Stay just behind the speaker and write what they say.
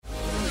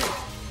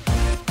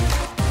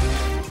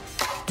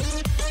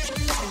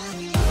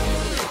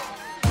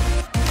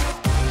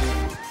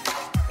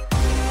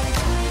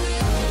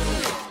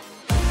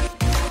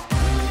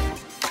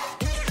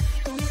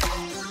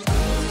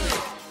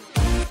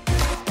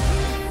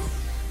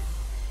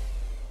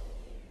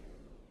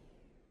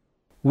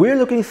We're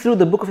looking through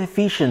the book of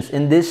Ephesians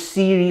in this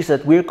series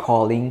that we're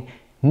calling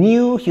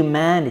New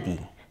Humanity.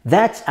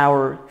 That's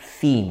our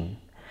theme.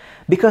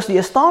 Because the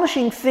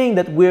astonishing thing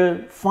that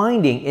we're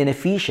finding in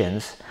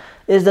Ephesians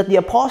is that the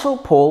Apostle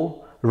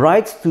Paul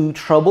writes to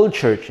troubled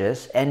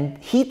churches and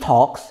he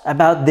talks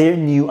about their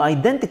new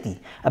identity,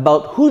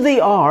 about who they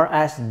are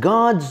as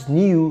God's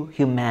new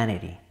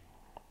humanity.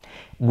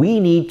 We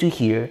need to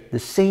hear the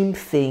same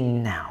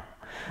thing now,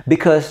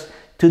 because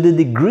to the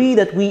degree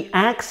that we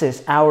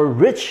access our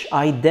rich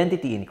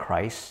identity in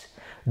Christ,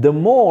 the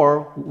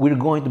more we're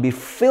going to be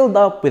filled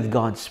up with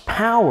God's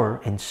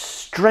power and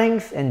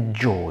strength and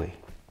joy.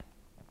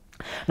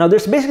 Now,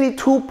 there's basically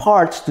two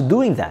parts to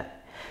doing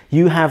that.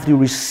 You have to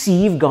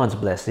receive God's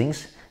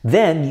blessings,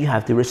 then you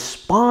have to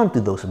respond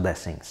to those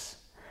blessings.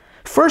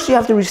 First, you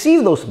have to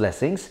receive those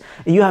blessings,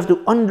 and you have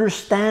to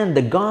understand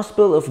the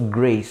gospel of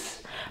grace,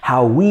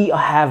 how we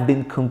have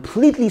been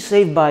completely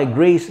saved by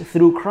grace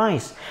through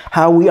Christ,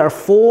 how we are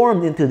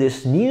formed into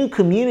this new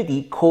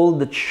community called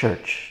the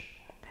church.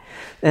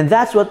 And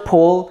that's what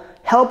Paul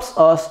helps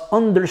us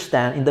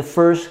understand in the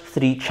first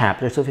 3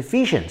 chapters of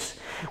Ephesians.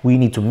 We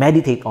need to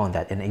meditate on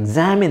that and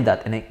examine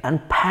that and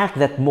unpack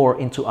that more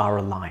into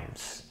our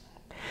lives.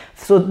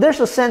 So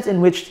there's a sense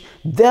in which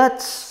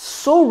that's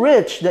so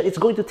rich that it's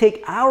going to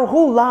take our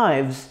whole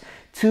lives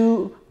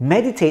to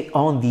meditate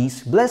on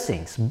these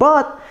blessings.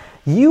 But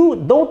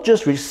you don't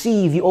just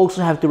receive, you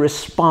also have to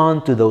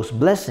respond to those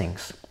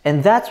blessings.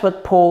 And that's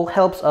what Paul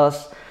helps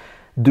us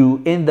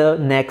do in the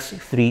next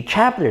 3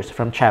 chapters,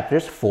 from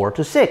chapters 4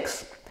 to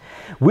 6.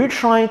 We're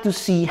trying to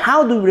see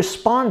how do we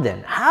respond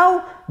then?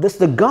 How does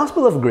the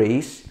gospel of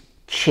grace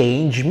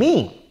change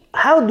me?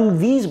 How do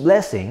these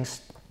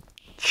blessings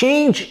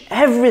change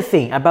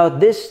everything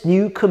about this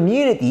new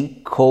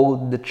community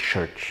called the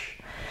church?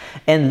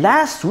 And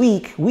last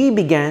week, we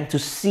began to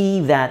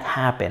see that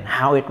happen,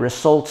 how it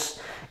results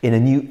in a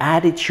new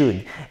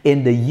attitude,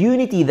 in the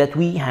unity that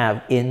we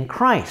have in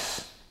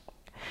Christ.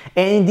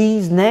 And in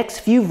these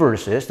next few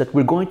verses that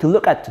we're going to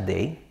look at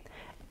today,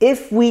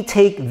 if we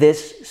take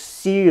this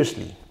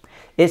seriously,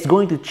 it's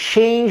going to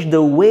change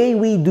the way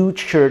we do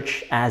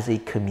church as a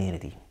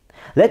community.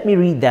 Let me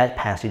read that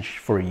passage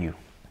for you.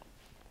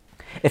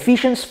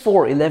 Ephesians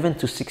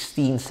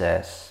 4:11-16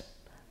 says,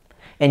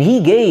 "And he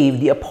gave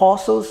the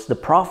apostles, the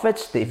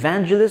prophets, the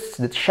evangelists,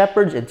 the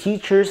shepherds and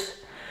teachers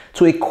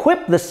to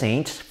equip the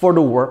saints for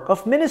the work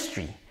of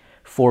ministry,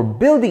 for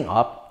building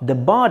up the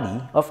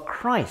body of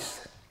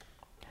Christ,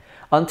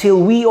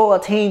 until we all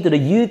attain to the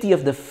unity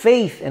of the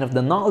faith and of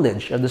the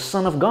knowledge of the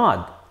Son of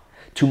God,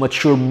 to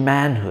mature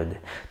manhood,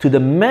 to the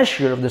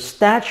measure of the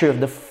stature of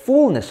the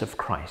fullness of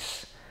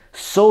Christ,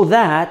 so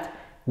that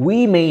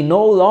we may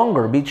no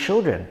longer be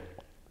children,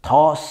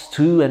 tossed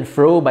to and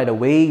fro by the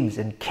waves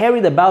and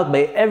carried about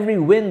by every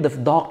wind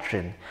of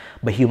doctrine,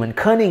 by human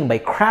cunning, by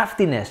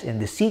craftiness and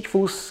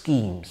deceitful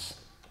schemes.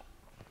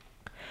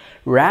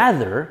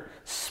 Rather,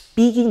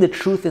 speaking the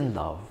truth in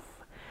love,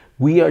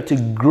 we are to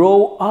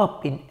grow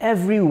up in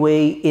every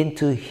way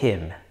into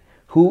Him,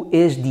 who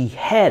is the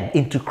head,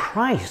 into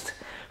Christ,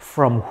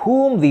 from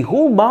whom the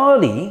whole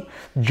body,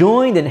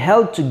 joined and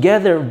held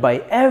together by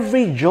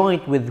every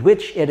joint with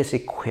which it is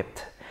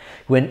equipped,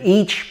 when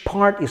each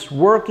part is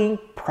working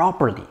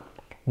properly,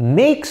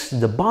 makes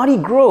the body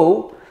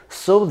grow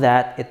so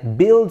that it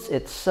builds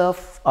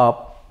itself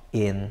up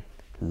in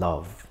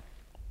love."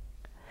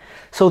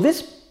 So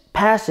this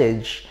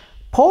passage,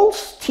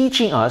 Paul's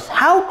teaching us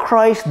how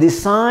Christ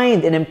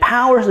designed and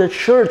empowers the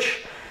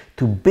church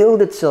to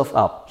build itself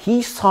up.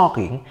 He's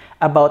talking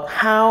about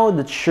how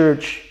the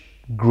church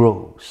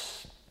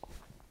grows.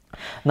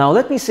 Now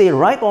let me say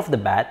right off the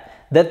bat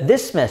that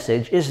this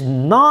message is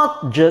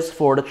not just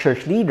for the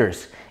church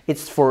leaders.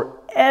 It's for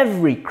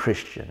every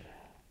Christian.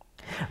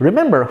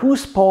 Remember,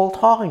 who's Paul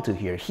talking to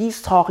here?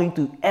 He's talking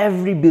to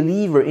every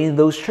believer in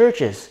those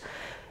churches.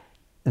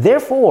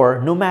 Therefore,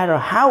 no matter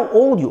how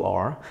old you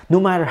are, no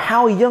matter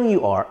how young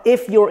you are,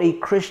 if you're a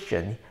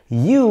Christian,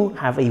 you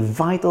have a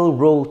vital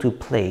role to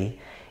play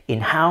in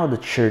how the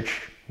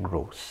church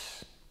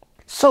grows.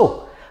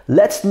 So,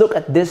 let's look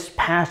at this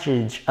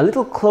passage a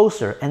little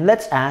closer and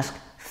let's ask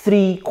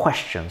 3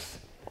 questions.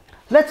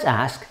 Let's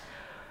ask,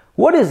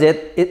 what is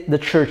it the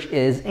church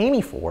is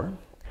aiming for?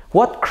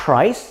 What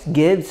Christ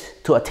gives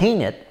to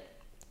attain it,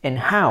 and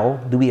how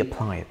do we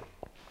apply it?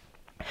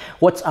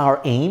 What's our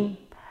aim?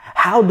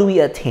 How do we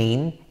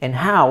attain, and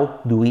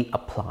how do we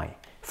apply?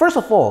 First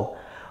of all,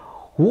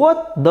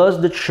 what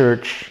does the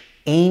church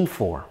aim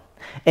for?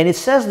 And it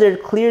says there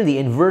clearly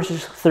in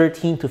verses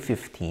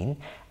 13-15,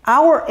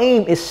 our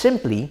aim is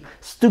simply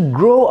to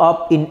grow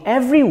up in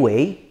every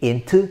way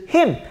into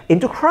Him,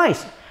 into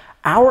Christ.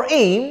 Our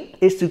aim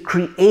is to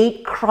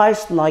create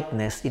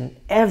Christ-likeness in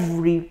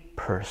every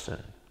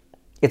person.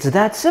 It's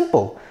that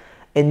simple,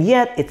 and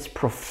yet it's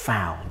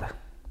profound.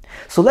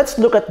 So let's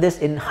look at this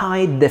in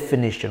high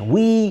definition.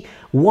 We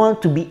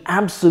want to be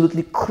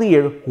absolutely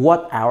clear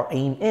what our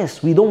aim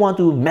is. We don't want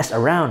to mess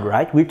around,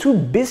 right? We're too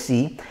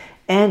busy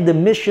and the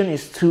mission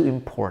is too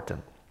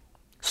important.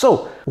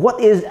 So,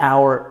 what is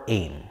our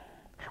aim?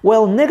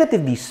 Well,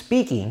 negatively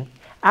speaking,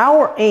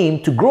 our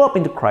aim to grow up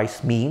into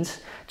Christ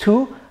means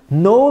to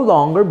no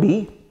longer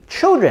be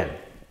children.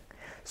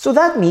 So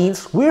that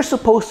means we're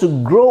supposed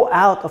to grow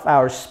out of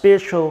our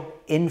spiritual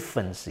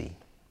infancy.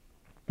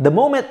 The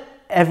moment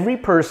every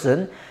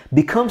person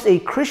becomes a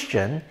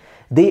Christian,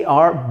 they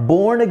are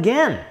born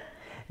again.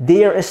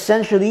 They are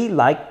essentially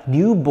like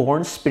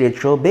newborn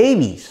spiritual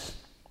babies.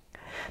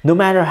 No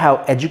matter how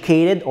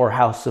educated or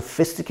how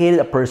sophisticated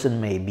a person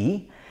may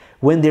be,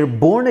 when they're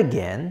born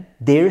again,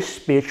 they're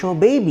spiritual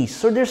babies.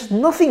 So there's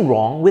nothing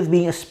wrong with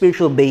being a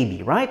spiritual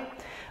baby, right?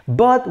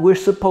 But we're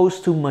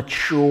supposed to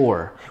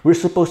mature. We're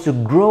supposed to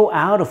grow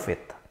out of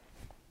it.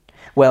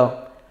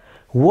 Well,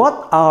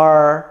 what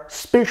are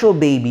spiritual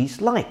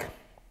babies like?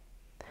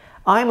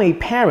 I'm a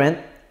parent,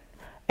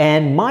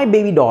 and my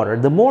baby daughter,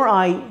 the more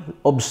I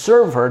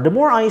observe her, the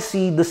more I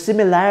see the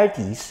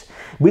similarities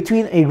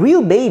between a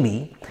real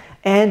baby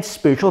and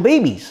spiritual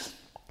babies.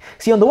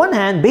 See, on the one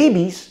hand,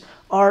 babies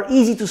are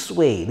easy to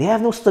sway. They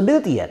have no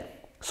stability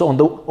yet. So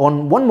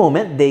on one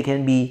moment, they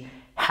can be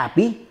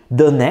happy.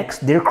 The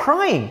next, they're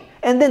crying.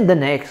 And then the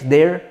next,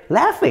 they're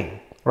laughing,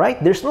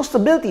 right? There's no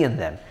stability in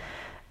them.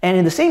 And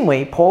in the same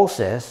way, Paul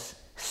says,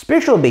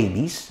 spiritual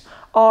babies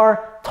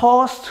are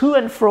tossed to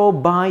and fro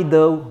by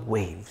the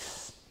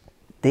waves.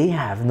 They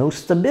have no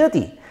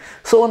stability.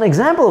 So an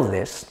example of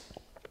this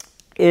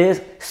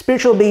is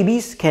spiritual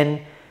babies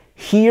can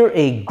hear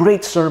a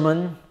great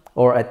sermon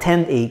or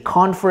attend a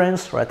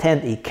conference or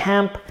attend a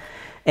camp,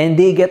 and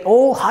they get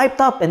all hyped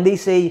up and they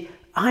say,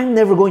 I'm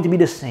never going to be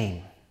the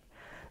same.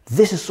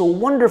 This is so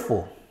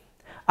wonderful.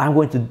 I'm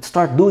going to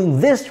start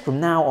doing this from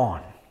now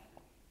on.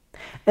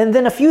 And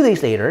then a few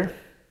days later,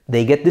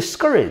 they get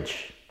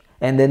discouraged.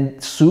 And then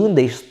soon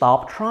they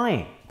stop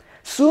trying.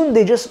 Soon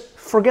they just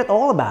forget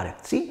all about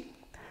it. See?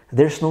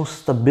 There's no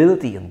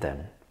stability in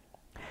them.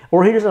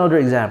 Or here's another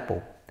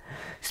example.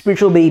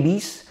 Spiritual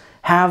babies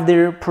have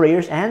their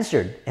prayers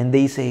answered and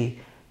they say,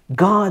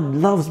 God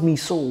loves me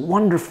so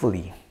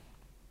wonderfully.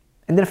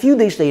 And then a few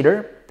days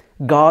later,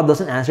 God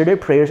doesn't answer their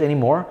prayers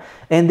anymore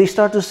and they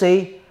start to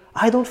say,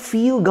 I don't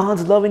feel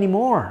God's love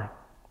anymore.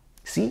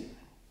 See?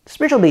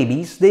 Spiritual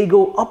babies, they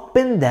go up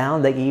and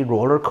down like a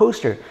roller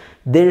coaster.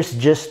 There's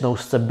just no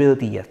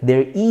stability yet.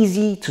 They're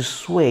easy to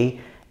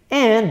sway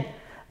and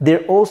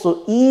they're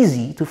also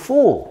easy to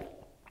fool.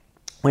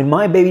 When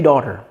my baby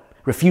daughter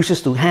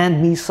refuses to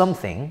hand me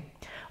something,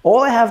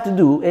 all I have to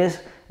do is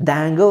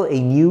dangle a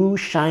new,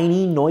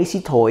 shiny,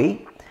 noisy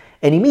toy,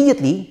 and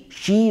immediately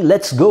she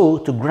lets go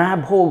to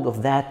grab hold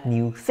of that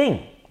new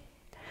thing.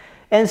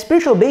 And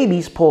spiritual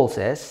babies, Paul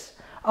says,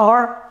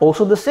 are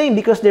also the same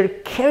because they're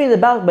carried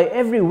about by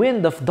every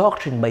wind of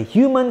doctrine, by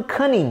human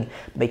cunning,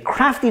 by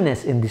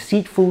craftiness and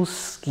deceitful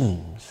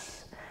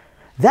schemes.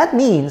 That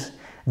means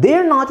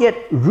they're not yet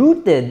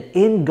rooted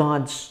in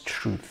God's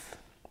truth.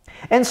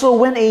 And so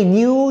when a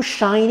new,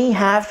 shiny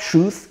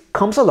half-truth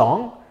comes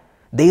along,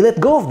 they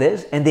let go of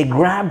this and they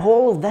grab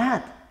hold of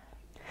that.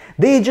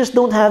 They just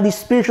don't have the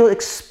spiritual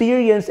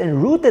experience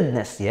and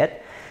rootedness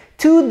yet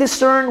to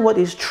discern what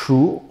is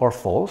true or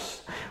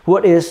false,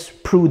 what is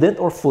prudent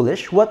or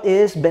foolish, what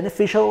is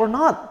beneficial or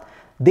not.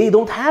 They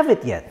don't have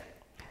it yet.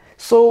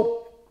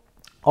 So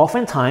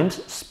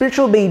oftentimes,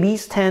 spiritual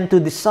babies tend to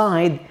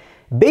decide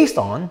based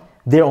on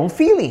their own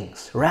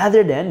feelings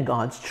rather than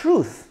God's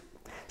truth.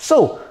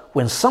 So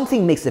when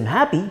something makes them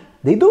happy,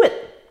 they do it.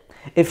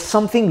 If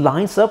something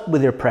lines up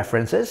with their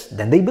preferences,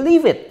 then they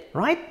believe it,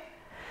 right?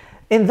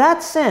 In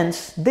that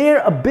sense, they're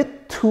a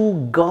bit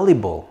too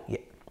gullible.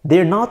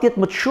 They're not yet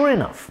mature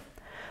enough.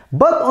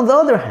 But on the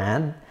other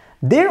hand,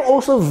 they're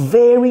also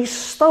very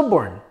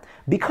stubborn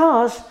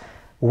because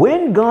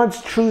when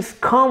God's truth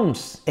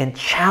comes and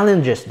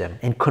challenges them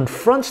and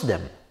confronts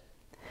them,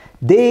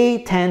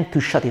 they tend to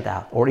shut it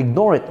out or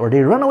ignore it or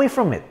they run away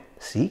from it.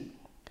 See?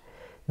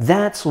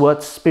 That's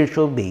what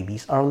spiritual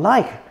babies are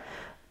like.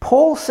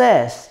 Paul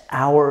says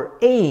our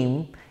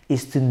aim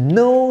is to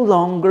no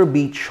longer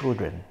be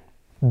children.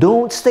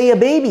 Don't stay a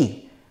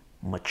baby.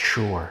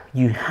 Mature.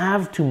 You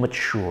have to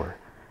mature.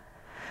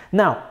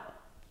 Now,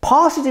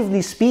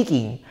 positively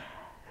speaking,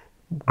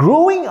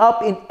 growing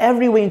up in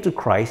every way into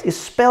Christ is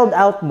spelled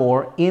out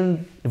more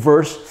in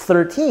verse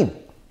 13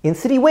 in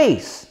three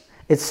ways.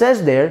 It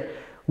says there,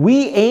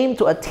 we aim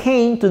to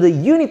attain to the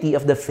unity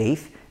of the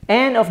faith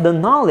and of the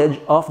knowledge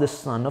of the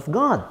Son of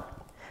God.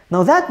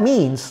 Now that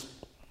means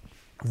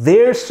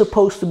there's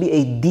supposed to be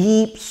a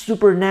deep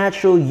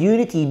supernatural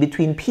unity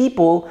between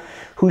people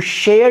who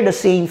share the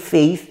same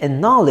faith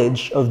and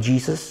knowledge of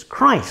Jesus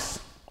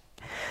Christ.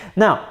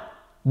 Now,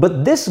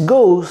 but this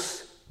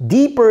goes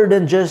deeper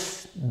than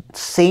just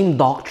same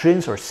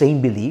doctrines or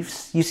same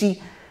beliefs. You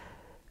see,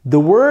 the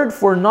word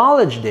for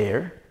knowledge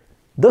there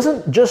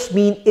doesn't just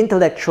mean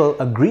intellectual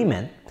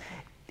agreement.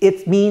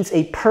 It means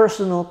a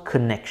personal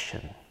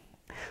connection.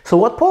 So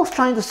what Paul's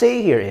trying to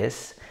say here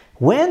is,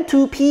 when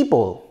two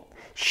people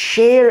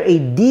share a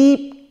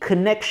deep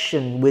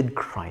connection with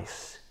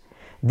Christ,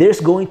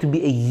 there's going to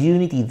be a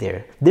unity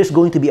there. There's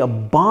going to be a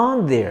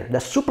bond there, the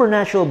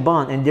supernatural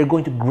bond, and they're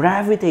going to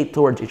gravitate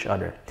towards each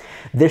other.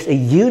 There's a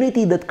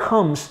unity that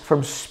comes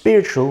from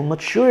spiritual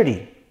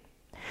maturity.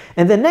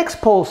 And the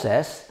next Paul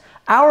says,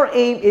 our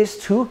aim is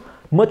to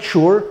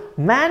mature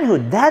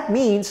manhood. That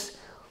means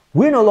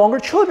we're no longer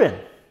children.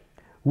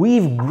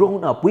 We've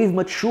grown up. We've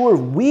matured.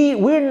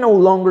 We're no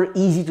longer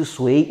easy to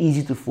sway,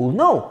 easy to fool.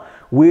 No,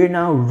 we're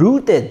now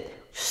rooted,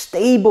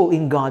 stable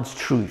in God's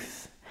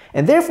truth.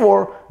 And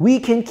therefore,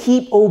 we can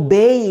keep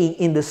obeying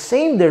in the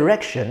same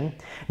direction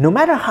no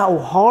matter how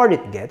hard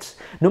it gets,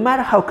 no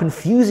matter how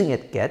confusing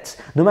it gets,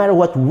 no matter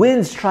what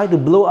winds try to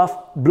blow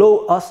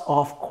us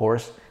off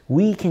course,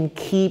 we can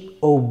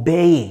keep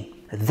obeying.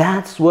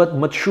 That's what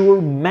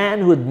mature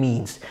manhood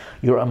means.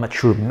 You're a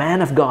mature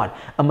man of God,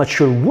 a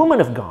mature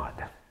woman of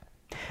God.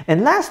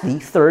 And lastly,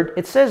 third,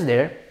 it says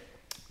there,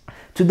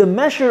 to the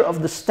measure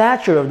of the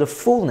stature of the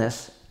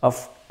fullness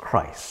of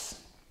Christ.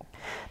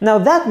 Now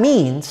that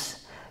means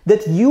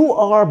that you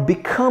are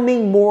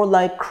becoming more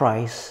like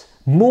Christ,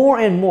 more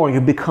and more.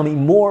 You're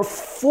becoming more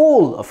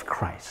full of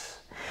Christ.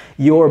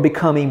 You're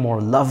becoming more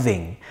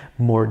loving,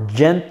 more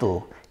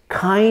gentle,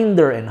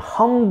 kinder and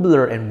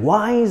humbler and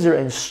wiser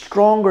and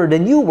stronger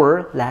than you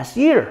were last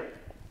year.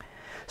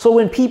 So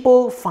when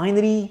people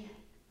finally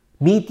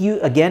meet you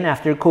again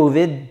after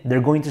COVID,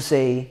 they're going to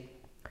say,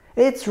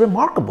 it's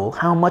remarkable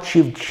how much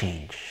you've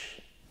changed.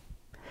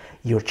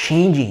 You're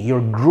changing,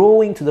 you're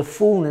growing to the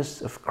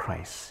fullness of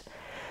Christ.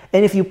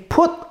 And if you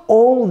put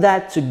all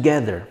that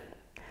together,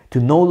 to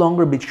no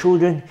longer be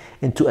children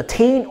and to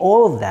attain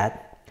all of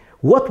that,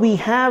 what we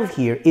have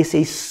here is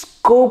a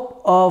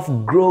scope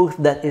of growth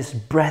that is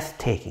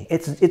breathtaking.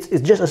 It's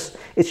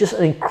just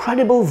an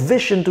incredible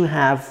vision to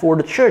have for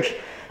the church,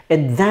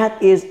 and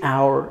that is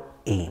our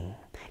aim.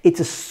 It's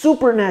a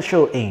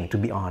supernatural aim, to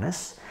be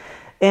honest,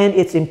 and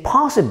it's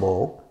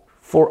impossible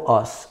for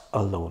us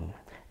alone.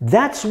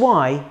 That's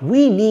why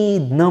we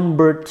need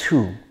number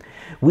 2.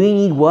 We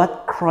need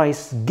what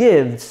Christ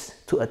gives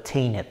to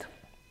attain it.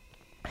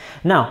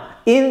 Now,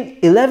 in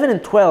 11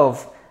 and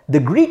 12, the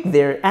Greek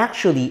there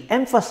actually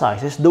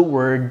emphasizes the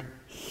word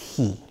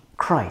He,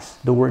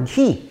 Christ, the word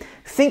He.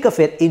 Think of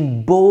it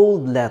in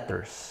bold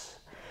letters.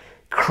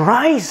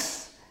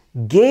 Christ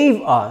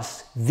gave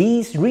us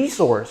these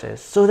resources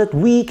so that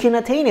we can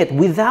attain it.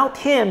 Without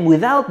Him,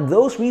 without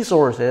those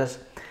resources,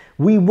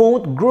 we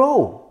won't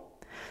grow.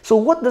 So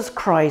what does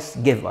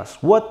Christ give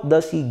us? What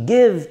does He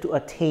give to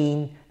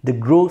attain the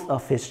growth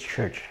of His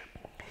church?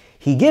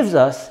 He gives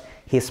us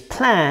His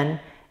plan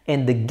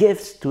and the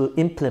gifts to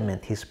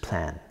implement His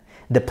plan.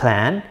 The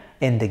plan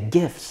and the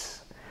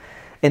gifts.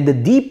 And the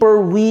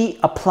deeper we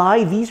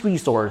apply these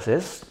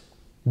resources,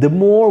 the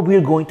more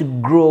we're going to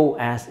grow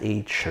as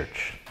a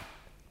church.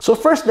 So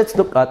first, let's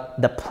look at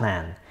the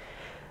plan.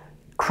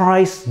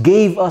 Christ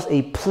gave us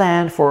a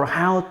plan for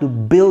how to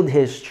build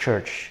His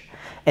church.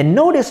 And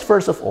notice,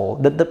 first of all,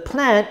 that the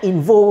plan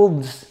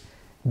involves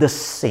the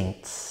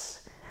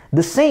saints.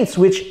 The saints,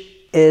 which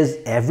is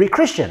every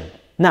Christian.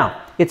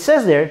 Now, it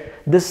says there,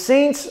 the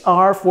saints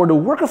are for the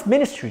work of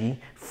ministry,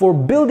 for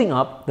building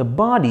up the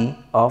body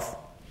of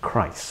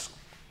Christ.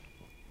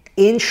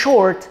 In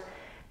short,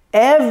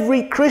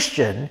 every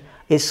Christian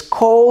is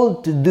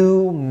called to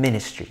do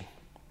ministry.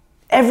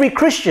 Every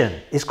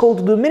Christian is called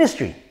to do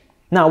ministry.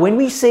 Now, when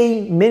we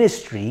say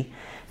ministry,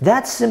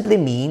 that simply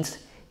means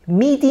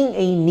meeting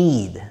a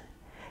need.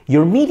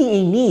 You're meeting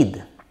a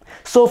need.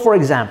 So, for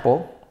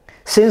example,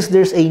 since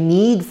there's a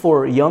need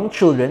for young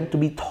children to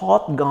be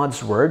taught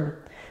God's Word,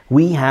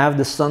 we have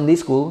the Sunday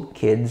School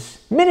Kids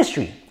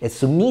Ministry. It's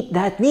to meet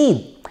that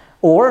need.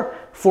 Or,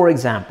 for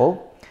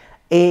example,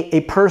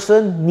 a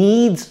person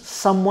needs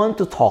someone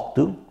to talk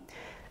to.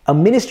 A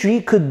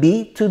ministry could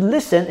be to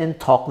listen and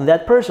talk to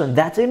that person.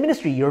 That's a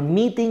ministry. You're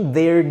meeting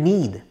their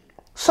need.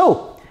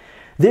 So,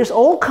 there's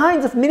all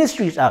kinds of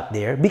ministries out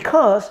there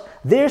because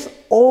there's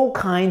all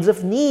kinds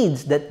of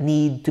needs that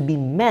need to be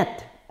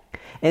met.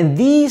 And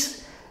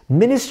these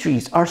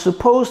ministries are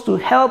supposed to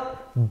help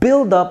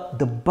build up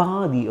the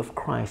body of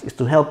Christ, is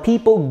to help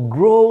people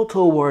grow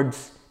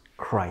towards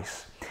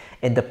Christ.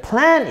 And the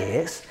plan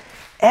is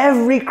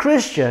every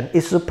Christian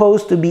is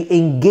supposed to be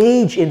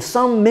engaged in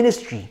some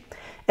ministry.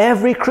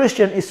 Every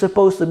Christian is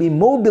supposed to be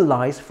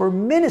mobilized for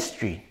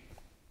ministry.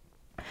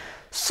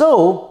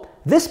 So,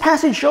 this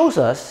passage shows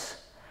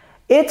us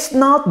it's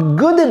not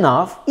good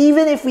enough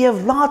even if we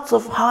have lots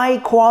of high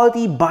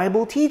quality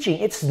Bible teaching.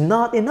 It's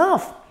not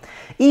enough.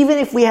 Even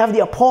if we have the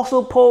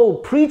Apostle Paul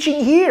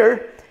preaching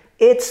here,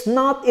 it's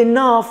not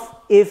enough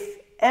if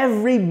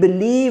every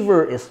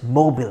believer is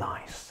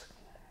mobilized.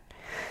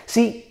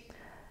 See,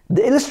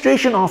 the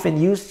illustration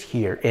often used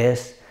here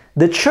is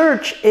the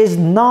church is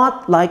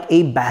not like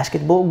a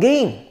basketball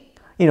game,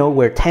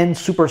 where 10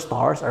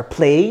 superstars are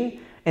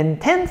playing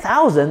and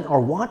 10,000 are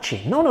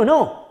watching.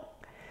 No.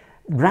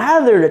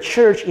 Rather, the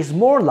church is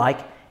more like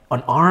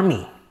an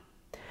army.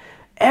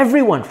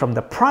 Everyone from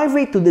the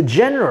private to the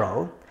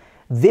general,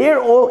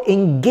 they're all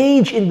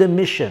engaged in the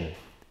mission.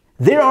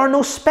 There are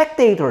no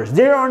spectators.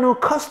 There are no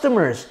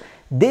customers.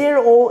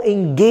 They're all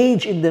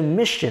engaged in the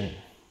mission.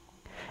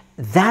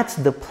 That's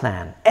the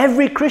plan.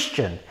 Every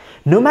Christian,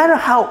 no matter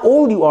how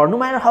old you are, no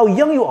matter how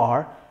young you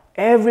are,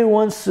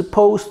 everyone's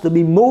supposed to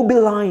be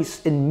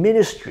mobilized in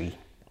ministry.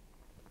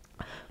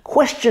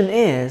 Question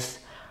is,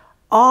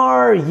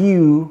 are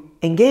you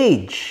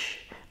engaged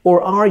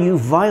or are you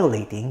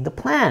violating the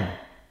plan?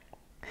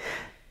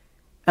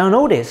 Now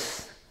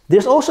notice,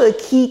 there's also a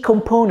key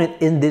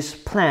component in this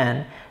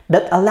plan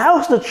that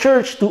allows the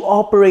church to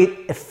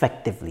operate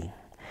effectively.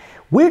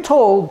 We're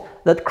told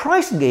that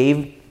Christ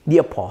gave the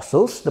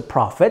apostles, the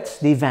prophets,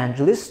 the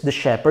evangelists, the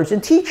shepherds,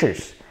 and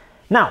teachers.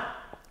 Now,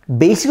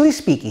 basically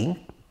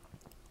speaking,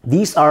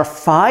 these are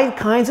 5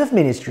 kinds of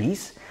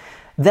ministries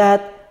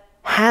that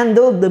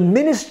handle the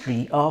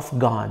ministry of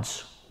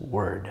God's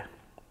Word.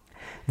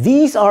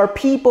 These are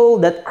people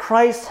that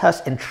Christ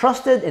has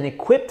entrusted and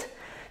equipped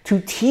to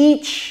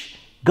teach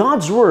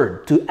God's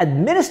Word, to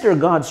administer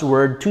God's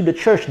Word to the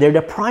church. They're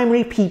the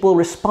primary people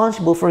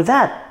responsible for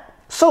that.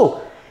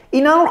 So,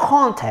 in our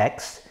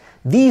context,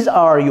 these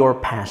are your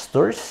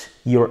pastors,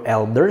 your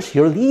elders,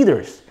 your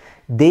leaders.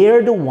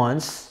 They're the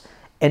ones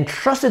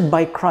entrusted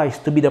by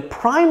Christ to be the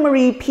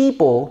primary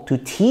people to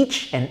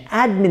teach and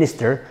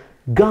administer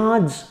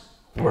God's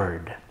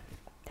Word.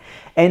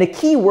 And the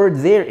key word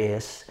there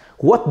is,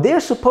 what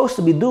they're supposed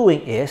to be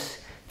doing is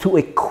to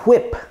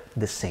equip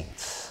the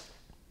saints.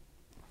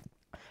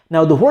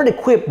 Now, the word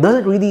equip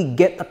doesn't really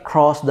get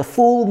across the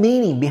full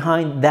meaning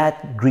behind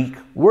that Greek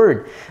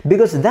word,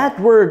 because that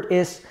word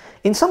is,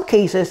 in some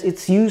cases,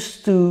 it's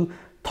used to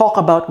talk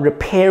about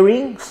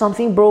repairing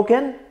something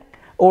broken,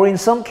 or in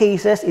some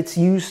cases, it's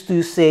used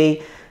to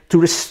say, to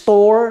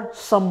restore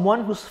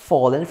someone who's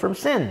fallen from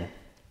sin.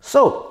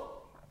 So,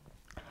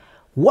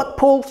 what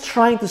Paul's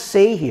trying to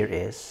say here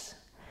is,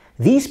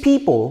 these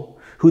people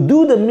who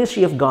do the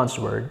ministry of God's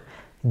Word,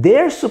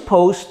 they're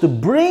supposed to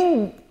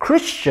bring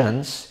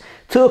Christians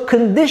to a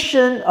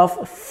condition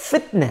of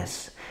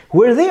fitness,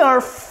 where they are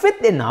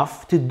fit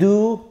enough to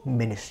do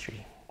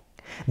ministry.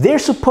 They're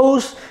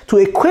supposed to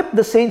equip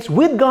the saints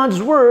with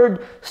God's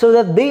Word so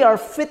that they are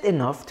fit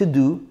enough to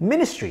do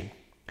ministry.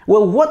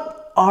 Well,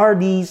 what are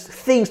these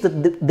things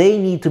that they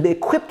need to be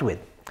equipped with?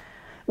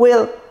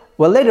 Well,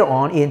 later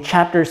on in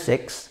chapter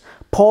 6,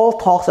 Paul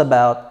talks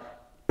about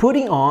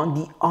putting on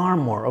the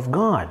armor of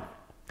God.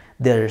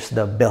 There's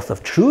the belt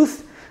of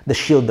truth, the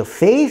shield of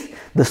faith,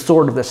 the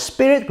sword of the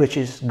Spirit, which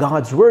is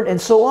God's Word, and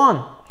so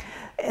on.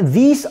 And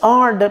these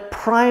are the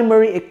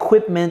primary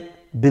equipment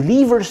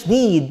believers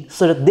need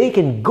so that they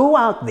can go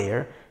out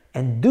there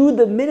and do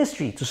the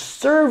ministry, to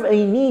serve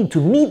a need,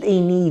 to meet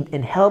a need,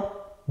 and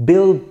help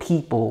build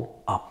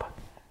people up.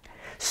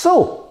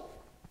 So,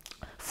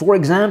 for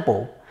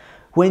example,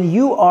 when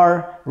you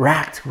are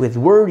racked with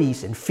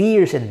worries and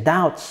fears and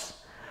doubts,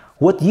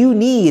 what you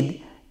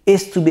need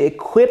is to be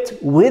equipped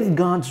with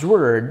God's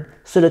Word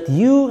so that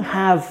you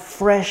have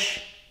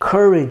fresh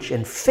courage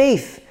and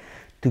faith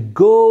to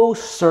go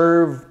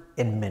serve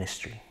in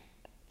ministry.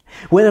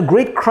 When a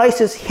great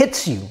crisis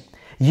hits you,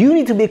 you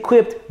need to be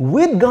equipped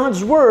with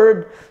God's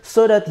Word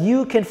so that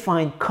you can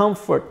find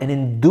comfort and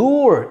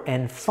endure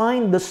and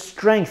find the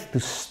strength to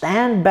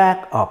stand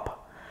back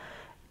up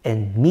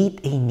and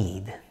meet a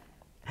need.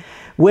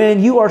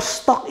 When you are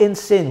stuck in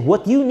sin,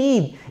 what you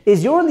need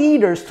is your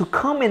leaders to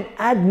come and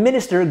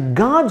administer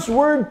God's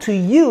Word to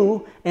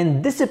you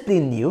and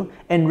discipline you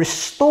and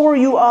restore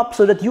you up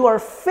so that you are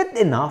fit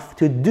enough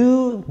to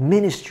do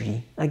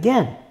ministry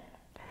again.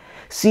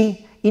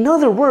 See, in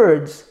other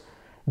words,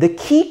 the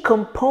key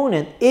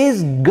component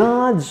is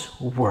God's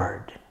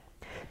Word.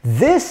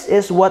 This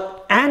is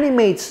what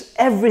animates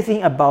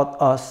everything about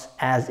us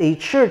as a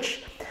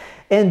church.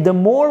 And the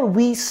more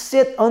we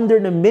sit under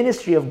the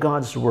ministry of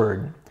God's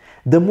Word,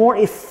 the more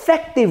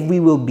effective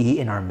we will be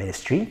in our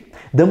ministry,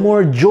 the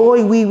more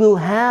joy we will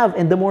have,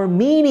 and the more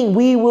meaning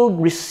we will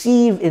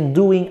receive in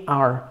doing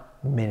our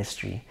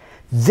ministry.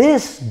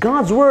 This,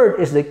 God's Word,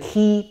 is the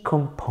key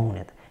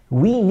component.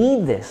 We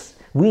need this.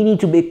 We need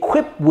to be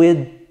equipped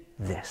with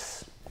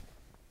this.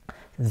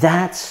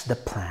 That's the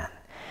plan.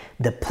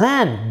 The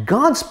plan,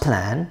 God's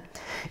plan,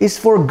 is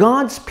for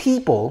God's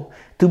people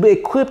to be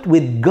equipped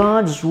with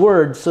God's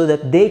Word so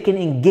that they can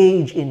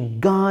engage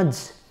in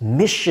God's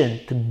mission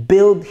to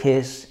build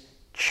His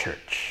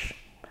church.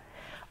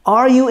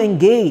 Are you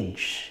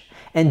engaged?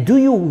 And do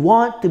you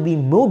want to be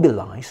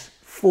mobilized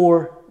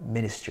for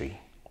ministry?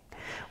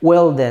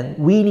 Well then,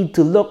 we need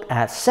to look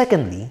at,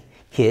 secondly,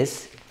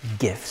 His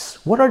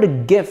gifts. What are the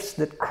gifts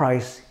that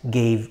Christ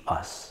gave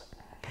us?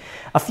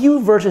 A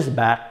few verses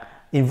back,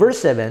 in verse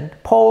 7,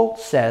 Paul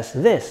says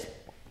this,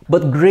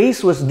 "But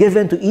grace was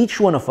given to each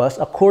one of us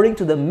according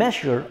to the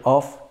measure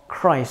of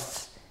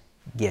Christ's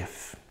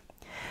gift."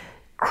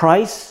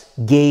 Christ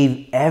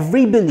gave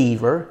every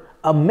believer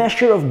a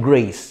measure of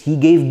grace. He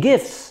gave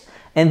gifts,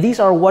 and these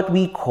are what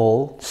we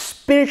call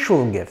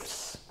spiritual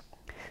gifts.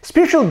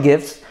 Spiritual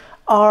gifts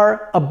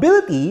are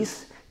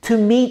abilities to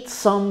meet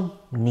some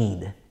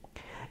need.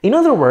 In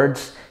other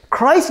words,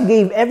 Christ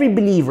gave every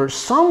believer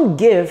some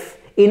gift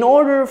in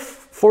order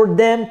for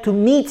them to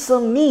meet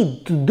some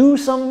need, to do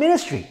some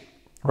ministry.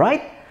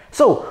 right?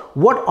 So,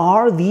 what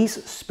are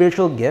these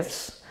spiritual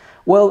gifts?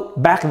 Well,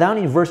 back down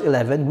in verse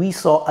 11, we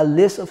saw a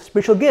list of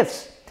spiritual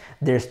gifts.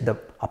 There's the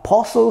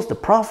apostles, the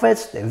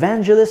prophets, the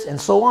evangelists, and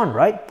so on,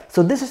 right?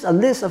 So this is a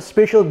list of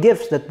spiritual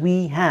gifts that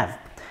we have.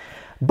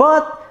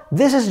 But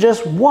this is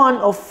just one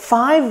of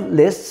 5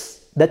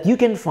 lists that you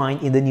can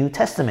find in the New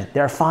Testament.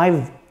 There are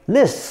 5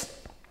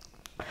 lists.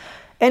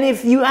 And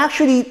if you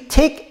actually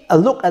take a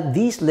look at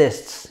these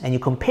lists and you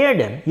compare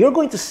them, you're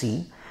going to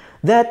see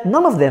that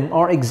none of them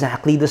are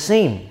exactly the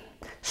same.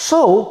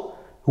 So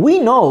we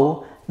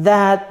know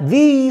that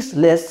these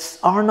lists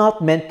are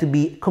not meant to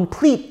be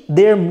complete.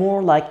 They're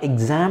more like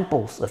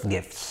examples of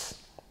gifts.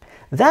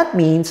 That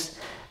means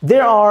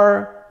there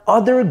are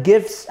other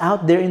gifts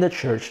out there in the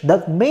church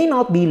that may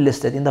not be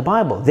listed in the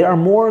Bible. There are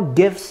more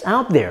gifts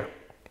out there.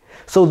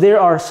 So there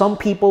are some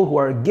people who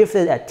are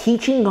gifted at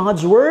teaching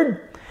God's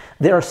word.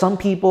 There are some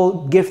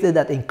people gifted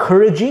at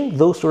encouraging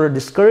those who are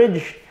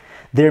discouraged.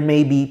 There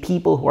may be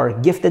people who are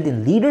gifted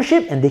in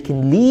leadership and they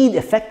can lead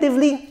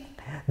effectively.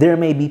 There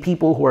may be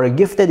people who are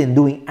gifted in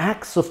doing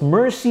acts of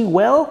mercy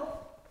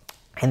well,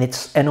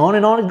 and on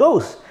it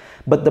goes.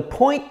 But the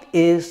point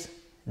is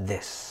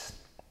this: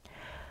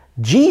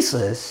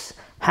 Jesus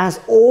has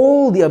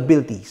all the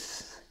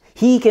abilities.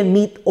 He can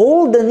meet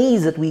all the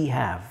needs that we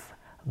have,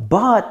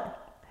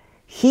 but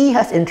He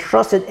has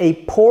entrusted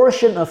a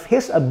portion of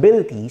His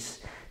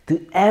abilities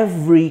to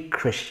every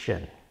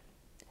Christian.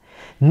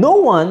 No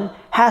one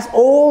has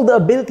all the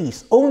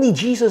abilities, only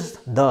Jesus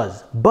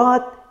does,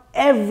 but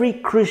every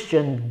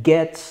Christian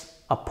gets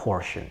a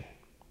portion.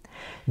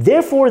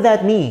 Therefore,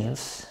 that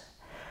means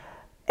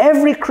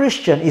every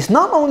Christian is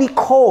not only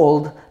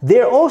called,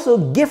 they're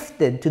also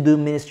gifted to do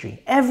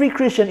ministry. Every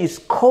Christian is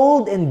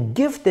called and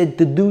gifted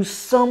to do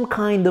some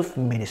kind of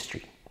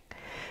ministry.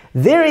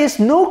 There is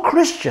no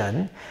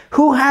Christian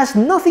who has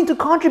nothing to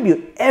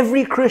contribute.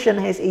 Every Christian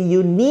has a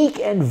unique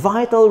and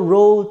vital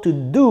role to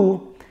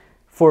do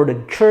for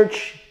the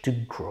church to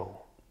grow.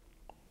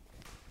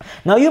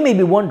 Now you may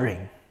be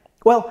wondering,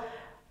 well,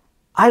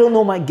 I don't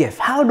know my gift.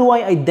 How do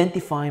I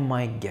identify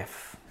my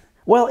gift?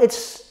 Well,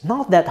 it's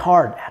not that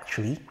hard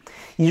actually.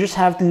 You just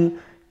have to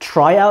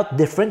try out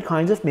different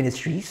kinds of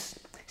ministries,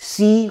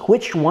 see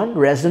which one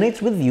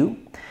resonates with you,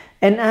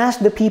 and ask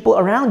the people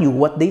around you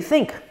what they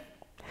think.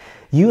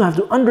 You have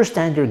to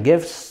understand your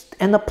gifts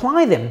and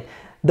apply them.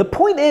 The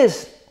point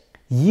is,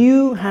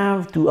 you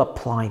have to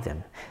apply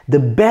them. The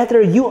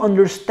better you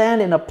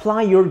understand and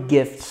apply your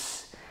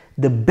gifts,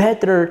 the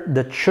better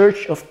the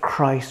Church of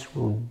Christ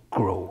will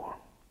grow.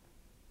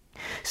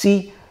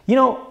 See,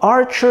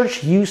 our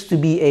church used to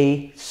be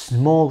a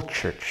small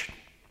church.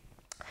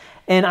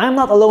 And I'm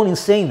not alone in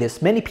saying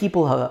this. Many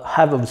people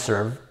have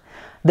observed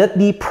that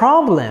the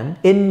problem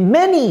in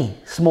many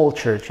small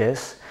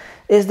churches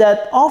is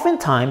that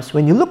oftentimes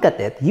when you look at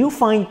it, you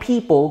find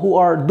people who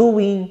are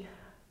doing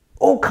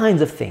all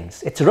kinds of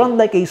things. It's run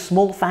like a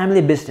small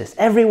family business.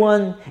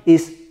 Everyone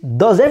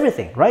does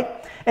everything,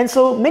 right? And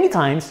so many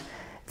times,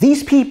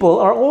 these people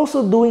are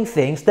also doing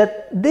things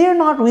that they're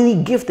not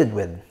really gifted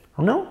with,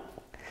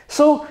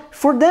 So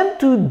for them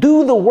to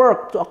do the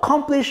work, to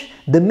accomplish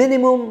the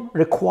minimum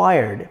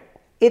required,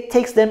 it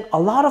takes them a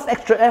lot of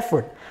extra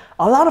effort,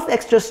 a lot of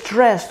extra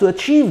stress to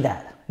achieve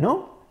that,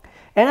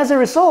 And as a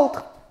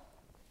result,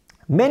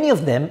 many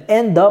of them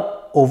end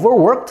up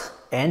overworked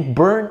and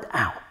burned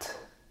out.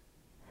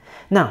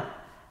 Now,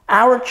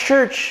 our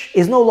church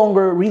is no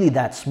longer really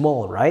that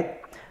small,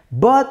 right?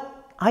 But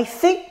I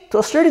think to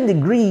a certain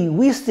degree,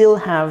 we still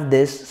have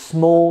this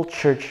small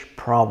church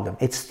problem.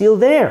 It's still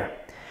there.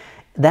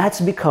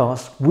 That's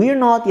because we're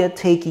not yet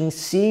taking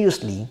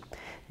seriously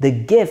the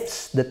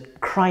gifts that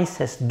Christ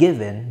has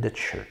given the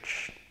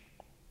church.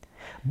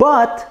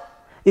 But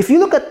if you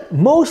look at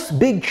most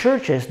big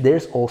churches,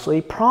 there's also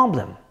a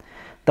problem.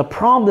 The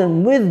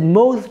problem with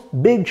most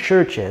big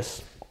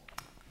churches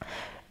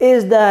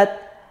is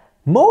that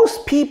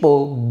most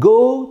people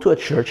go to a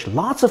church,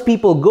 lots of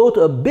people go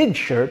to a big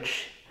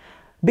church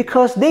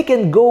because they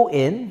can go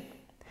in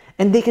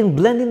and they can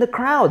blend in the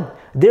crowd.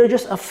 They're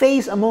just a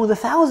face among the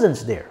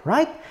thousands there,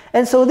 right?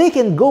 And so they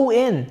can go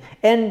in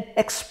and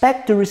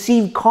expect to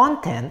receive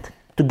content,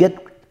 to get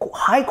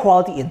high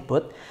quality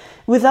input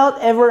without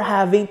ever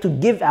having to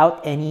give out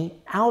any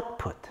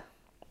output.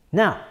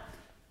 Now,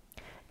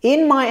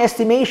 in my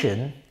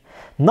estimation,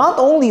 not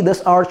only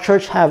does our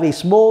church have a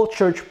small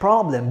church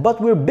problem,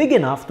 but we're big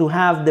enough to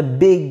have the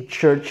big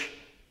church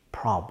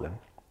problem.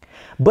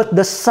 But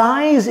the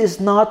size is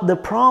not the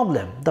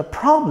problem. The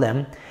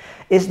problem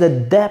is the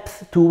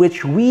depth to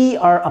which we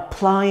are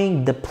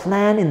applying the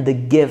plan and the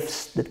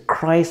gifts that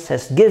Christ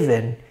has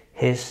given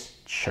His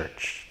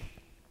church.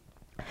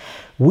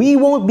 We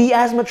won't be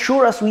as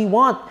mature as we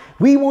want.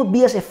 We won't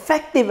be as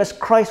effective as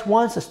Christ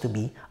wants us to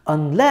be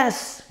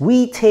unless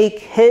we take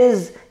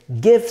His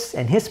gifts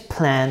and His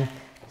plan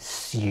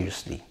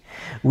seriously.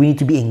 We need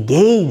to be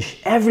engaged,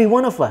 every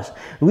one of us.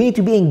 We need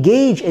to be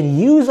engaged and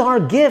use our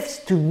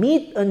gifts to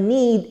meet a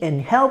need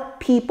and help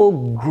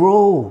people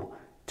grow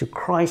to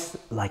Christ's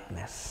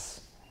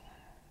likeness.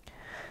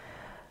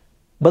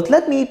 But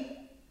let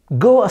me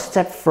go a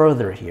step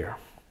further here.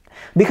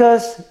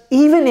 Because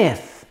even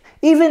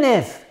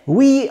if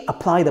we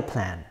apply the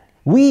plan,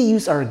 we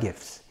use our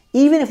gifts,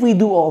 even if we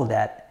do all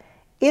that,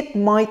 it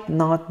might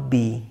not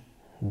be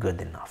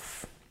good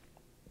enough.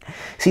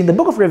 See, in the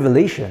book of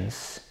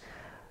Revelations,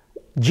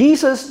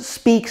 Jesus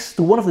speaks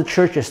to one of the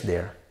churches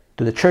there,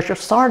 to the church of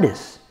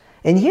Sardis.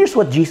 And here's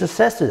what Jesus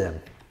says to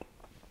them.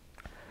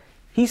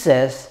 He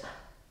says,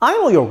 I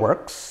know your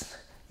works.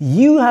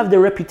 You have the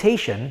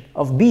reputation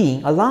of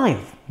being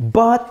alive,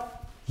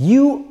 but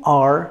you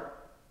are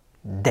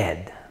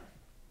dead.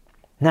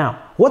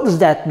 Now, what does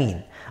that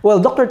mean? Well,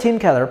 Dr. Tim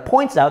Keller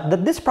points out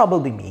that this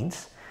probably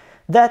means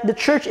that the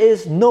church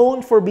is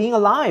known for being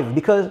alive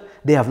because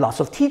they have lots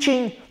of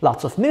teaching,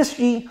 lots of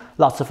ministry,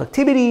 lots of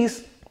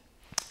activities.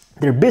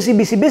 They're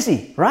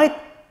busy, right?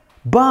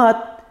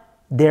 But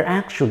they're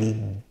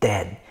actually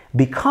dead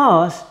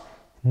because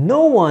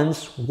no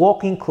one's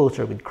walking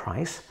closer with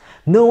Christ.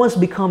 No one's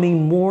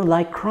becoming more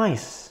like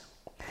Christ.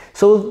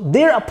 So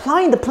they're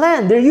applying the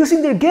plan. They're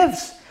using their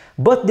gifts,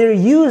 but they're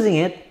using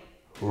it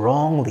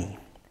wrongly.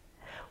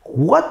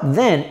 What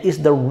then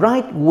is the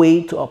right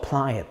way to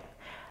apply it?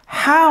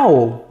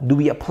 How do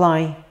we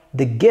apply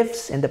the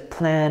gifts and the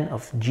plan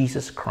of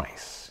Jesus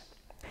Christ?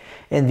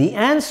 And the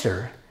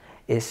answer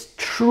is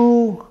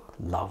true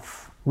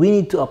love. We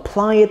need to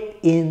apply it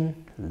in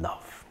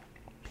love.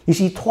 You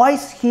see,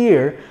 twice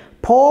here,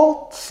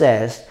 Paul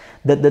says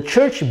that the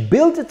church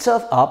builds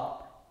itself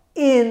up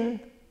in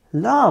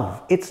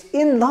love. It's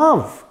in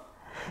love.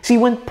 See,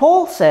 when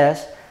Paul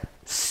says,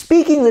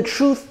 speaking the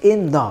truth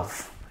in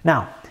love,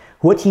 now,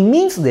 what he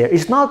means there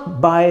is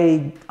not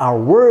by our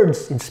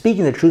words in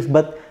speaking the truth,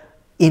 but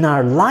in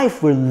our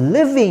life, we're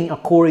living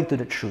according to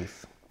the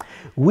truth.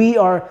 We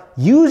are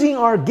using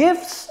our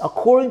gifts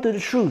according to the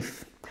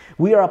truth.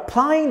 We are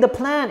applying the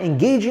plan,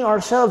 engaging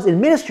ourselves in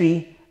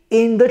ministry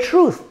in the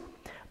truth.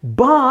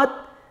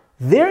 But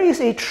there is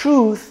a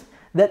truth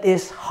that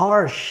is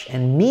harsh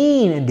and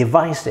mean and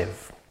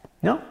divisive.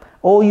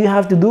 All you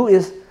have to do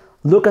is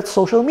look at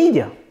social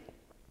media.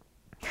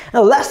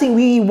 Now, the last thing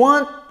we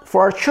want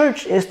for our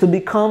church is to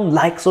become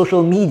like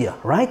social media,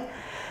 right?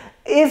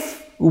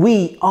 If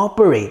we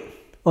operate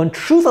on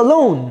truth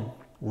alone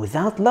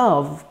without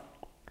love,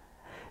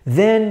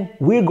 then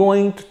we're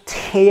going to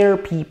tear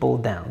people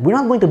down. We're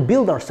not going to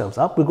build ourselves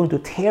up. We're going to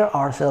tear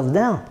ourselves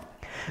down.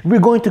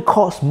 We're going to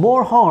cause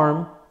more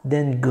harm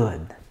than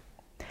good.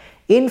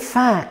 In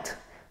fact,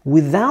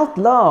 without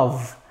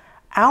love,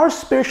 our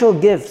spiritual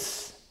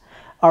gifts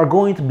are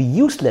going to be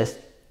useless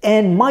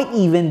and might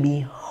even be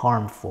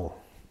harmful.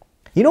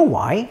 You know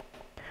why?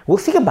 Well,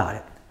 think about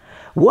it.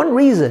 One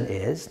reason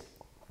is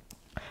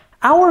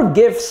our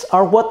gifts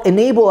are what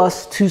enable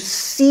us to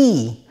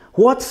see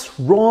what's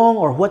wrong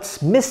or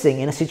what's missing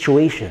in a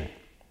situation.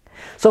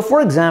 So,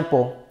 for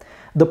example,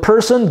 the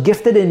person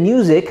gifted in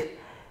music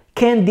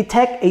can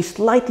detect a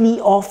slightly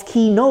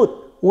off-key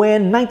note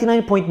when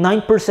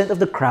 99.9% of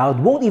the crowd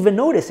won't even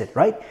notice it,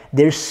 right?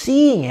 They're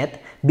seeing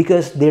it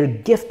because they're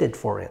gifted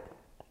for it.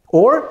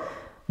 Or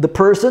the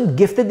person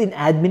gifted in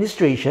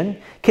administration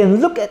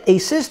can look at a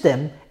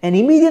system and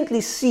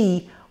immediately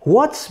see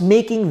what's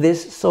making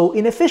this so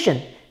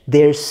inefficient.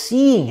 They're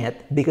seeing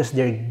it because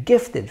they're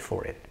gifted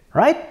for it,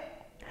 right?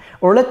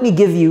 Or let me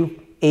give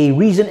you a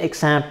recent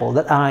example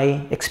that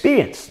I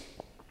experienced.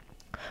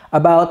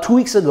 About 2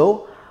 weeks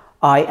ago,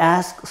 I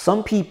asked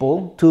some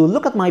people to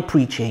look at my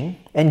preaching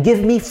and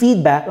give me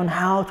feedback on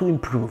how to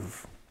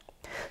improve.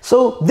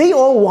 So they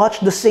all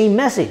watched the same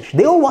message.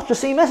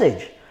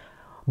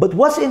 But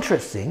what's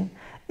interesting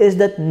is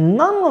that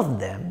none of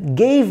them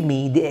gave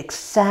me the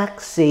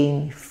exact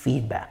same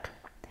feedback.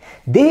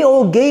 They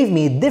all gave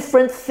me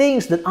different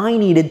things that I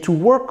needed to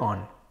work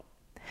on.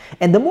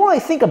 And the more I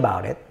think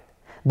about it,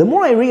 the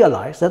more I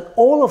realize that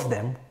all of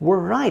them were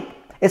right.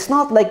 It's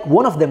not like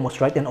one of them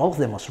was right and all of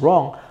them was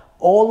wrong.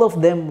 All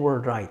of them were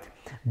right.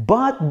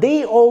 But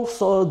they all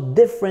saw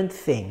different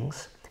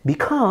things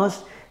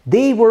because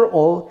they were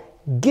all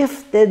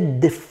gifted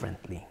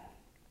differently.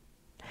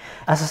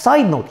 As a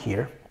side note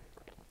here,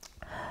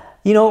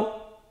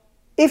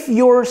 if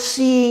you're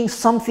seeing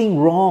something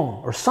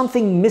wrong or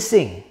something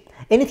missing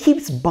and it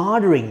keeps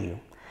bothering you,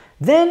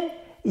 then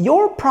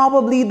you're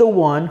probably the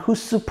one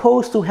who's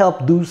supposed to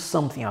help do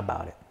something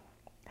about it.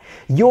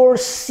 You're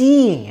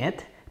seeing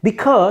it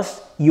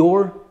because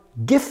you're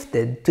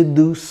gifted to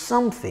do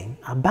something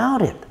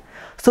about it.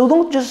 So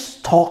don't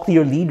just talk to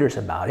your leaders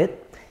about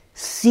it.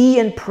 See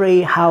and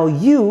pray how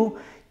you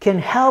can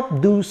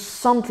help do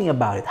something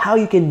about it, how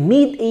you can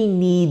meet a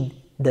need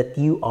that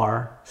you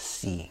are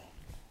seeing.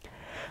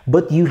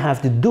 But you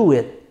have to do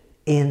it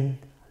in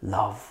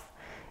love.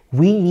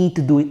 We need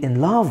to do it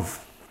in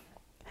love.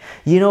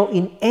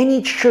 In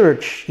any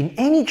church,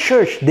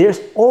 there's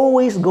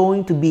always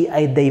going to be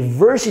a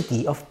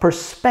diversity of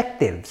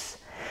perspectives.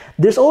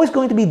 There's always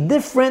going to be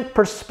different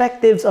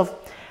perspectives of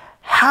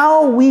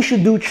how we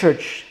should do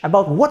church,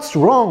 about what's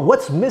wrong,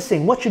 what's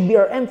missing, what should be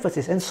our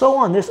emphasis, and so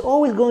on. There's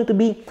always going to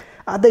be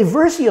a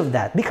diversity of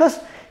that because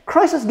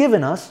Christ has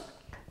given us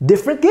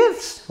different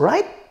gifts,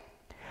 right?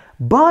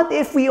 But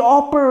if we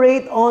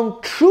operate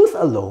on truth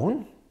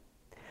alone,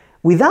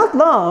 without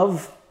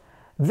love,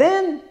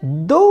 then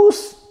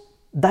those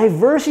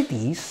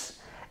diversities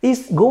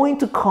is going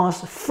to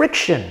cause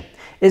friction.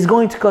 It's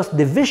going to cause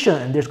division,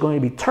 and there's going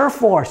to be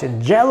turf wars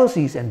and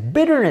jealousies and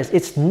bitterness.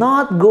 It's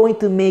not going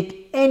to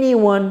make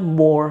anyone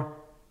more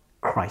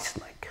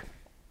Christ-like.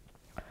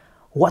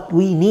 What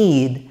we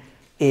need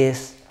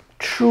is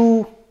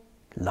true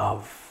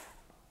love.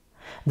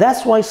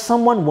 That's why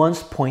someone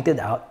once pointed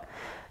out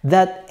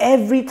that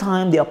every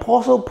time the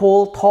Apostle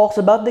Paul talks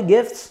about the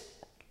gifts,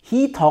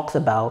 he talks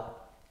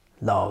about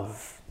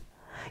love.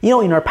 You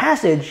know, in our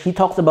passage, he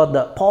talks about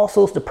the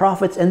apostles, the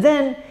prophets, and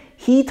then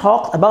he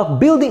talks about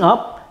building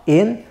up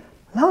in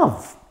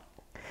love.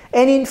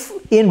 And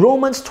in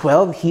Romans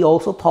 12, he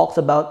also talks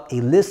about a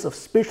list of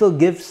spiritual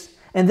gifts,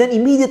 and then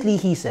immediately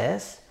he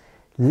says,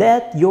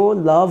 let your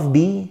love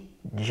be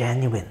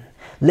genuine.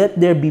 Let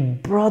there be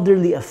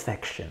brotherly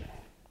affection.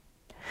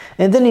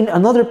 And then in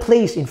another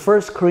place in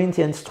 1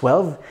 Corinthians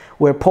 12,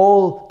 where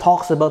Paul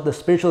talks about the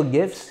spiritual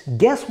gifts,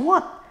 guess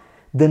what?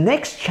 The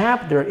next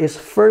chapter is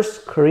 1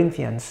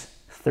 Corinthians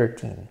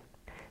 13,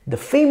 the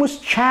famous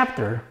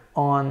chapter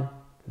on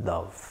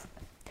love.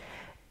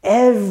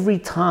 Every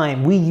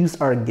time we use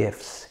our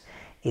gifts,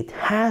 it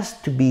has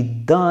to be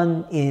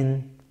done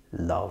in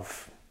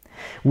love.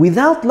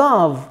 Without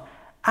love,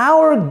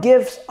 our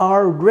gifts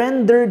are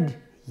rendered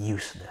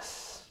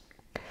useless.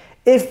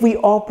 If we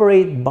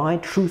operate by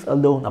truth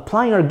alone,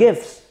 applying our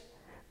gifts,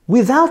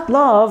 without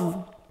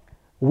love,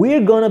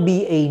 we're going to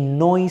be a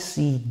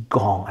noisy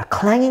gong, a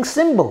clanging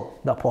cymbal,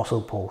 the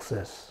Apostle Paul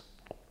says.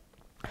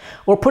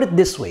 Or put it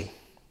this way,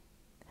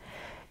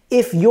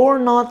 if you're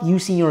not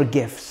using your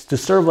gifts to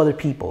serve other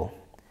people,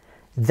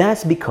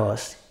 that's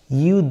because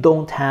you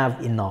don't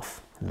have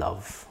enough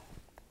love.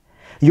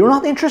 You're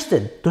not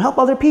interested to help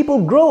other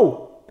people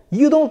grow.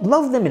 You don't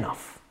love them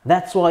enough.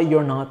 That's why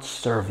you're not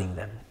serving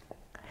them.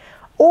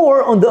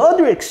 Or on the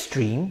other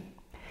extreme,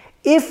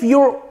 if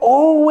you're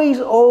always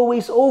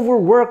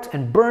overworked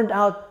and burned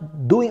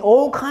out doing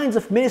all kinds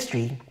of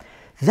ministry,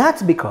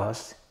 that's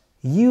because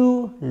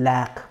you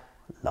lack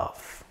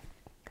love.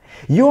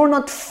 You're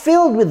not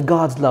filled with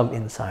God's love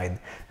inside.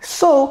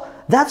 So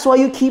that's why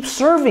you keep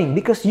serving,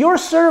 because you're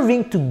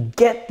serving to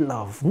get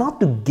love,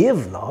 not to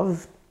give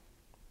love.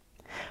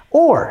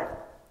 Or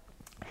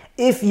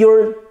if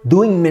you're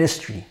doing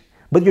ministry,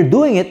 but you're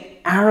doing it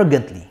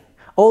arrogantly,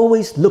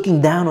 always looking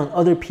down on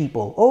other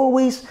people,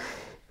 always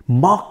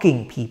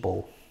mocking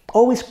people,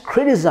 always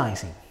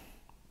criticizing,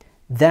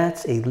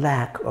 that's a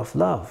lack of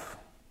love.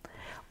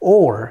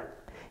 Or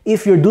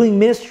if you're doing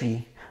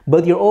ministry,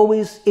 but you're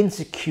always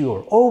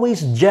insecure,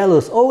 always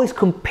jealous, always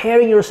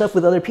comparing yourself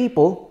with other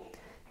people,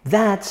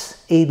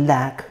 that's a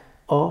lack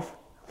of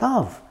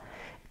love.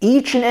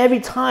 Each and every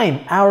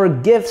time our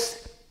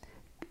gifts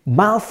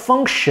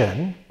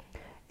malfunction,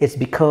 it's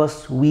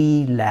because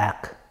we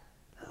lack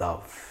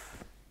love.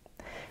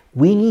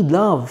 We need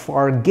love for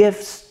our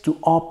gifts to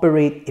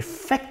operate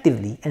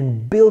effectively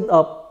and build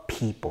up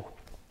people.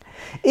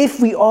 If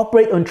we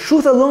operate on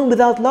truth alone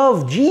without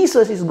love,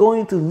 Jesus is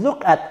going to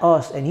look at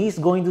us and he's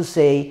going to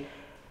say,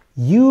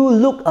 you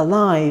look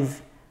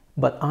alive,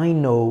 but I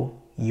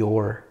know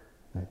you're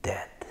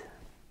dead.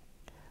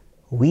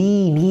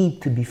 We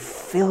need to be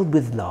filled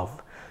with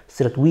love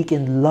so that we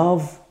can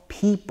love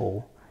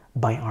people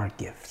by our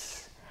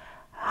gifts.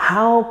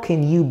 How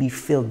can you be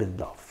filled with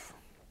love?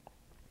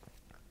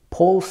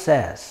 Paul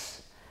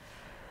says,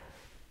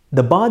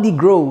 the body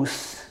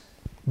grows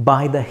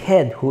by the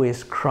head who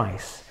is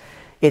Christ.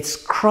 It's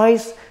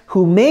Christ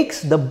who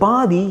makes the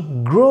body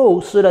grow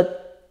so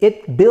that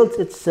it builds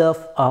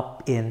itself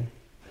up in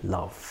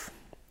love.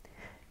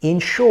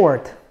 In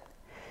short,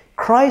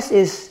 Christ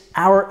is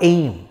our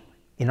aim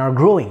in our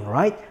growing,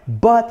 right?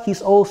 But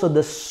he's also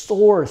the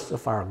source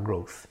of our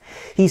growth.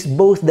 He's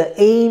both the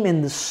aim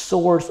and the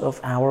source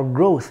of our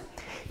growth.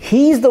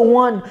 He's the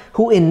one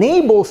who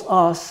enables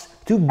us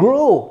to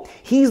grow.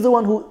 He's the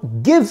one who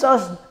gives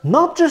us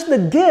not just the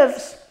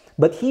gifts,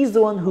 but he's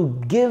the one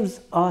who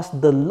gives us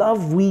the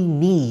love we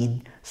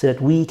need so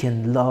that we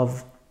can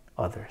love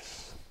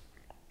others.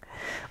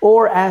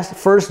 Or as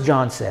 1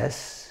 John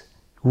says,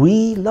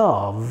 we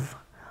love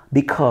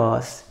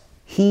because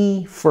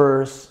he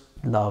first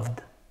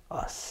loved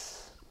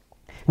us.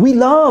 We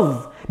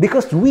love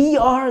because we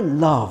are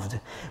loved.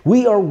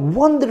 We are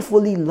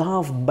wonderfully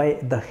loved by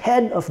the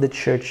head of the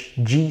church,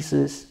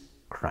 Jesus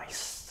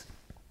Christ.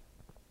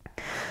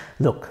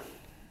 Look,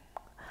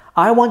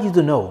 I want you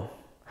to know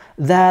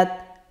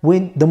that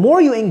the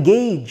more you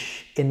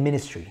engage in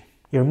ministry,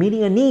 you're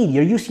meeting a need,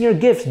 you're using your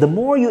gifts, the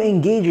more you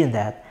engage in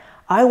that,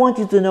 I want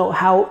you to know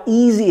how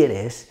easy it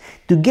is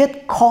to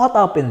get caught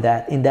up in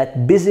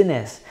that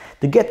busyness,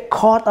 to get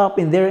caught up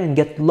in there and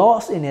get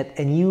lost in it,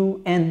 and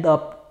you end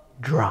up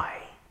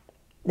dry.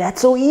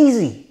 That's so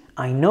easy,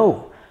 I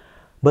know.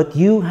 But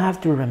you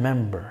have to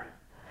remember,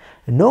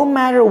 no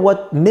matter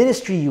what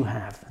ministry you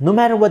have, no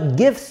matter what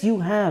gifts you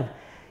have,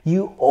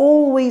 you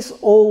always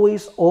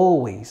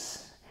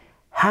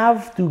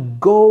have to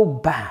go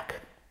back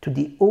to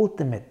the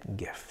ultimate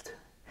gift.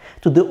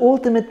 to the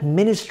ultimate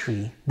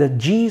ministry that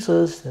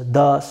Jesus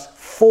does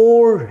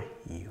for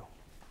you.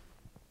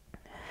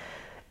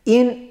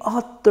 In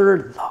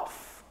utter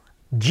love,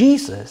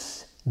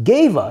 Jesus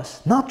gave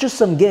us not just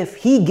some gift,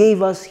 He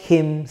gave us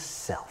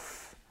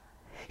Himself.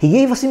 He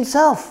gave us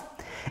Himself.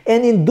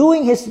 And in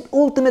doing His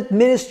ultimate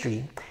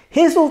ministry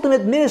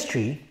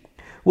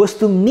was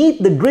to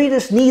meet the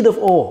greatest need of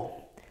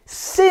all,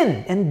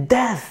 sin and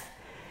death.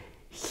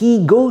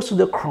 He goes to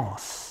the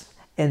cross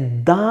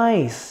and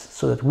dies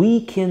so that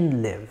we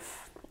can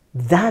live.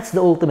 That's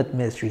the ultimate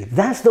ministry.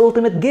 That's the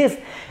ultimate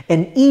gift.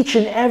 And each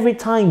and every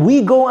time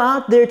we go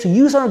out there to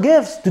use our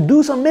gifts, to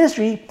do some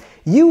ministry,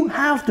 you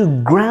have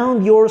to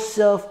ground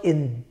yourself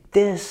in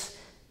this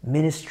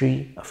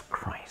ministry of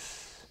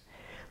Christ.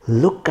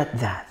 Look at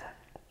that.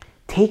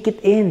 Take it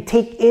in.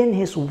 Take in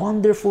His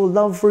wonderful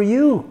love for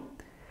you.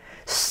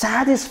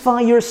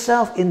 Satisfy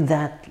yourself in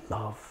that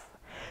love.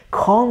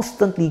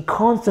 Constantly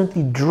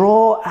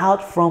draw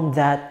out from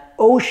that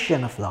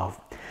ocean of love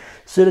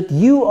so that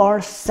you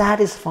are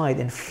satisfied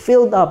and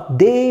filled up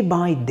day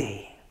by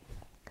day.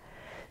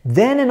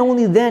 Then and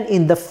only then,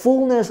 in the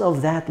fullness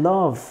of that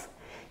love,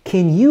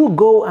 can you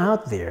go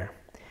out there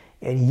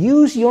and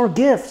use your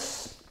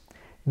gifts.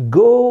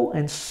 Go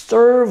and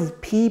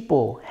serve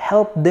people,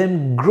 help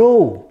them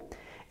grow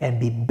and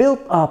be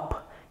built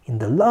up in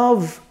the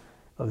love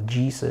of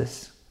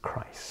Jesus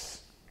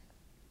Christ.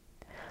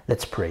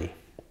 Let's pray.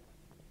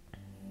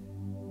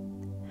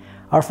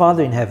 Our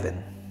Father in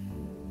heaven,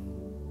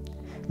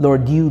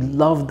 Lord, you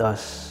loved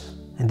us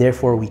and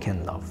therefore we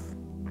can love.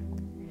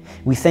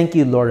 We thank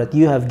you, Lord, that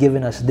you have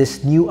given us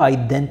this new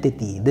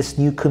identity, this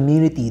new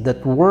community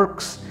that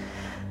works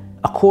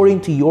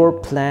according to your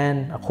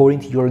plan, according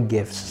to your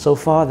gifts. So,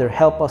 Father,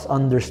 help us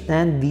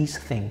understand these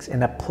things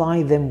and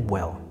apply them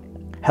well.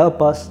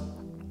 Help us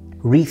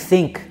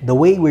rethink the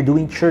way we're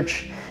doing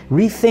church,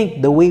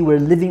 rethink the way we're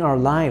living our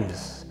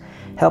lives.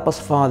 Help us,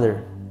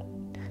 Father,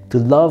 to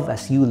love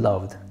as you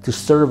loved, to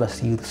serve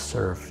as you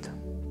served.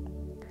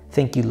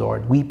 Thank you,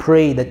 Lord. We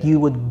pray that you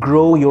would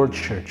grow your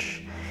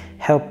church.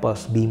 Help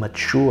us be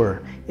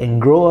mature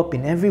and grow up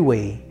in every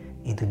way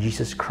into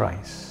Jesus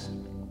Christ.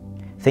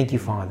 Thank you,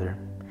 Father.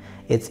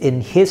 It's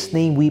in His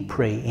name we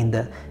pray, in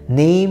the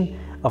name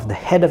of the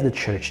head of the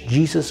church,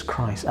 Jesus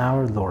Christ,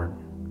 our Lord.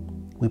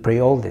 We pray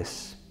all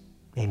this.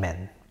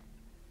 Amen.